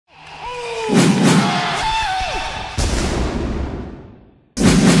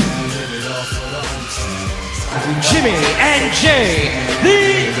and Jey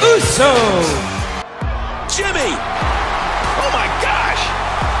the Uso. Jimmy! Oh my gosh!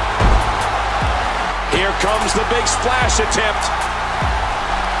 Here comes the big splash attempt.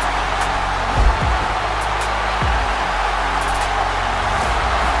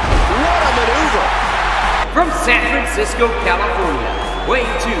 What a maneuver! From San Francisco, California, weighing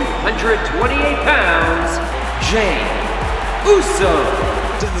 228 pounds, Jey Uso.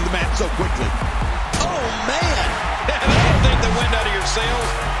 Into the mat so quickly. Oh man! That'll take the wind out of your sails.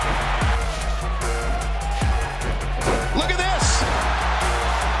 Look at this!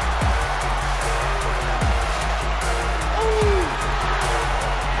 Ooh.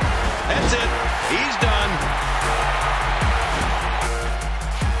 That's it. He's done.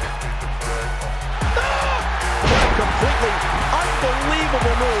 What a completely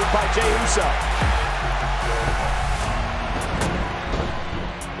unbelievable move by Jey Uso.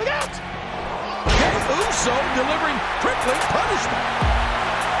 Look out! Jey Uso delivering prickling punishment.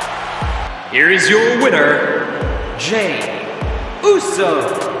 Here is your winner, Jey Uso.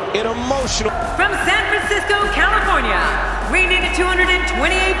 An emotional. From San Francisco, California, weighing in at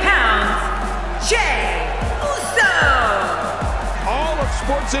 228 pounds, Jey Uso. All of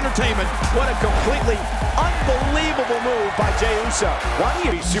sports entertainment. What a completely unbelievable move by Jey Uso. Why do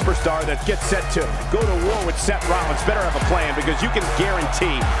you be a superstar that gets set to go to war with Seth Rollins? Better have a plan, because you can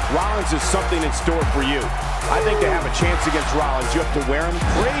guarantee Rollins is something in store for you. I think to have a chance against Rollins, you have to wear him.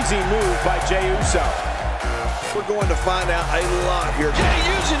 Crazy move by Jey Uso. We're going to find out a lot here. Jey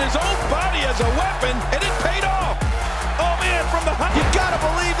using his own body as a weapon, and it paid off. Oh man, from the high. You gotta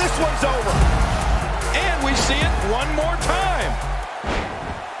believe this one's over. And we see it one more time.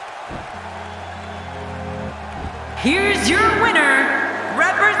 Here's your winner,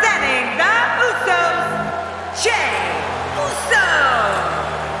 representing the Usos, Jey Uso.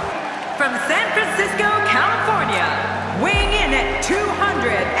 From San Francisco, California, weighing in at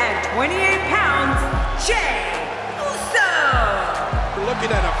 228 pounds, Jey Uso. We're looking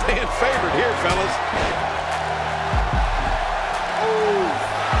at a fan favorite here, fellas.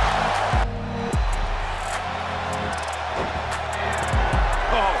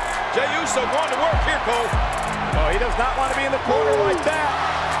 Oh, Jey Uso going to work here, Cole. Oh, he does not want to be in the corner like that.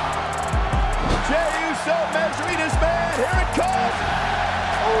 Jey Uso measuring his man. Here it comes.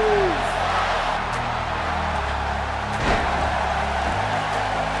 Oh.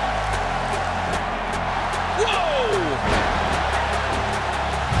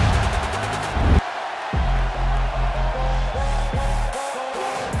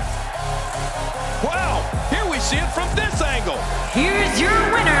 Wow, here we see it from this angle. Here's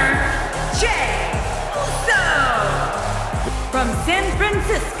your winner, Jey Uso. From San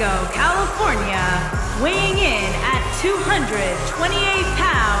Francisco, California, weighing in at 228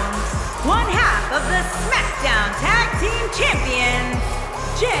 pounds, one half of the SmackDown Tag Team Champions,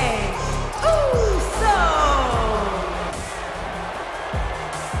 Jey Uso.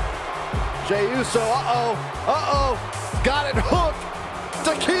 Jey Uso, got it hooked.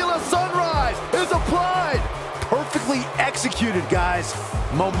 Tequila Sunrise is applied. Perfectly executed, guys.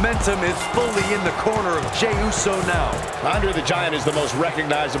 Momentum is fully in the corner of Jey Uso now. Andre the Giant is the most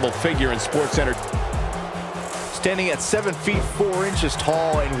recognizable figure in sports entertainment. Standing at 7 feet 4 inches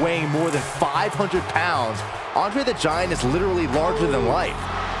tall and weighing more than 500 pounds, Andre the Giant is literally larger than life.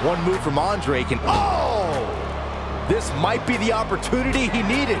 One move from Andre can... Oh! This might be the opportunity he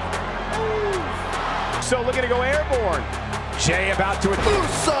needed. So looking to go airborne. Jey about to...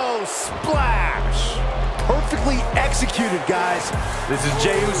 Uso splash! Perfectly executed, guys. This is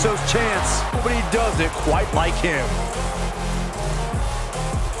Jey Uso's chance. Nobody does it quite like him.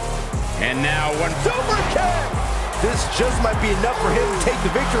 And now one Super kick! This just might be enough for him to take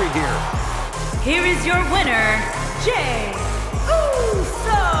the victory here. Here is your winner, Jey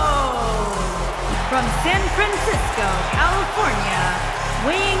Uso. From San Francisco, California,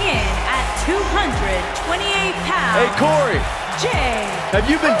 weighing in at 228 pounds. Hey, Corey. Jey. Have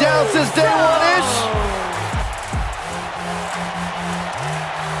you been down since day one-ish?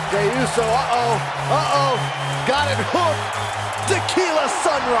 Jey Uso, got it hooked. Tequila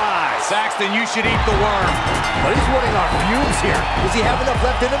Sunrise. Saxton, you should eat the worm. But he's running on fumes here. Does he have enough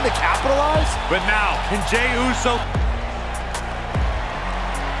left in him to capitalize? But now, can Jey Uso...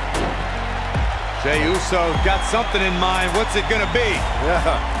 Jey Uso got something in mind. What's it gonna be?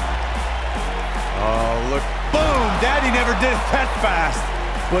 Yeah. Oh, look. Boom! Daddy never did it that fast.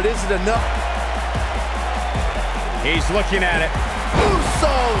 But is it enough? He's looking at it.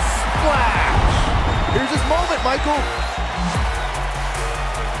 Uso splash! Here's his moment, Michael.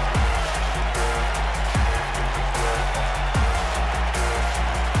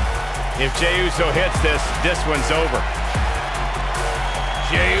 If Jey Uso hits this, this one's over.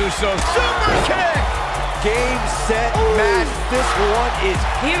 Jey Uso, super kick! Game, set, match. This one is...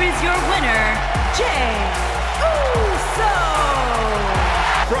 Here is your winner, Jey Uso.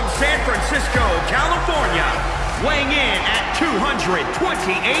 From San Francisco, California, weighing in at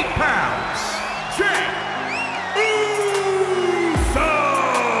 228 pounds, Jey Uso!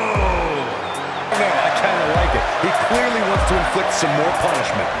 I kind of like it. He clearly wants to inflict some more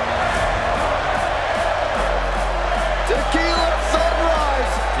punishment. Tequila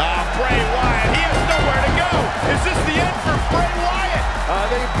sunrise! Bray Wyatt, he has nowhere to go. Is this the end for Bray Wyatt? I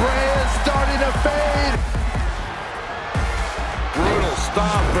think Bray is starting to fade. Brutal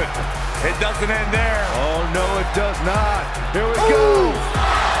stomp, but it doesn't end there. Oh, no, it does not. Here we go.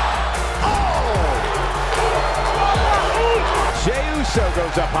 Oh! Jey Uso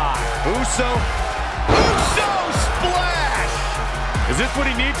goes up high. Uso splash! Is this what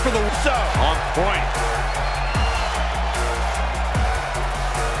he needs for the Uso? On point.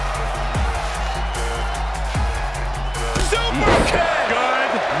 Super kick!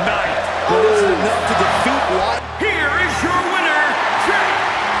 Good night. Well, this is enough to defeat Wyatt. Here is your winner, Jey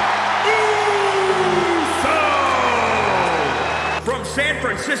Uso! From San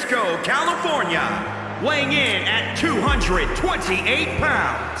Francisco, California, weighing in at 228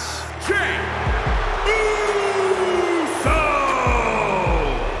 pounds, Jey Uso!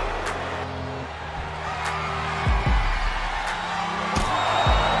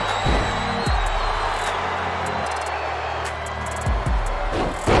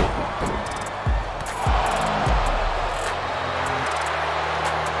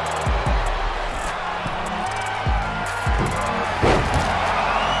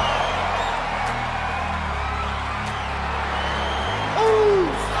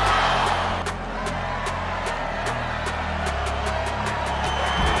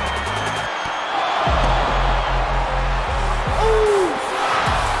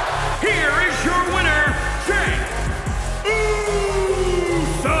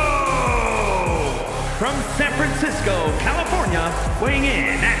 From San Francisco, California, weighing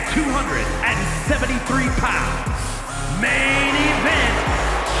in at 273 pounds, main event,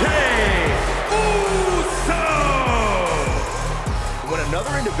 Jey Uso! When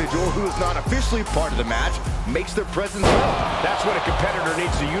another individual who is not officially part of the match makes their presence known. That's when a competitor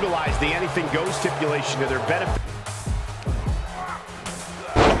needs to utilize the anything goes stipulation to their benefit.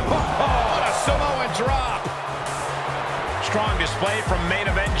 What a Samoan drop! Strong display from main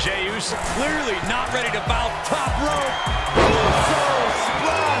event Jey Uso. Clearly not ready to bow top rope. Uso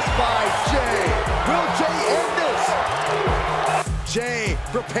splash by Jey. Will Jey end this? Jey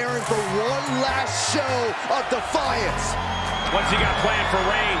preparing for one last show of defiance. What's he got planned for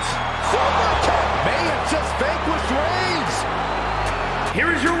Reigns? Super kick may have just vanquished Reigns.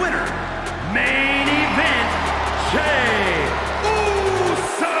 Here is your winner, main event, Jey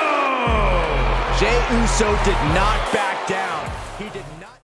Uso! Jey Uso did not back down. He did not.